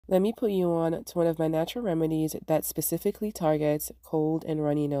Let me put you on to one of my natural remedies that specifically targets cold and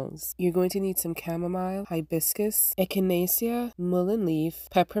runny nose. You're going to need some chamomile, hibiscus, echinacea, mullein leaf,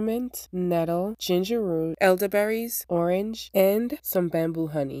 peppermint, nettle, ginger root, elderberries, orange, and some bamboo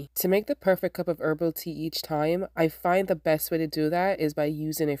honey. To make the perfect cup of herbal tea each time, I find the best way to do that is by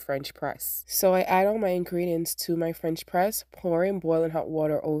using a French press. So I add all my ingredients to my French press, pouring boiling hot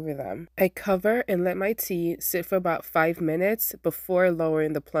water over them. I cover and let my tea sit for about 5 minutes before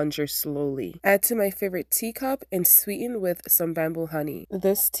lowering the plunger slowly. Add to my favorite teacup and sweeten with some bamboo honey.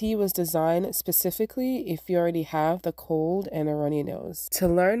 This tea was designed specifically if you already have the cold and a runny nose. To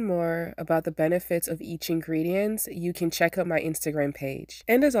learn more about the benefits of each ingredient, you can check out my Instagram page.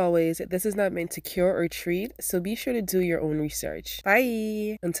 And as always, this is not meant to cure or treat, so be sure to do your own research.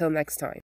 Bye! Until next time.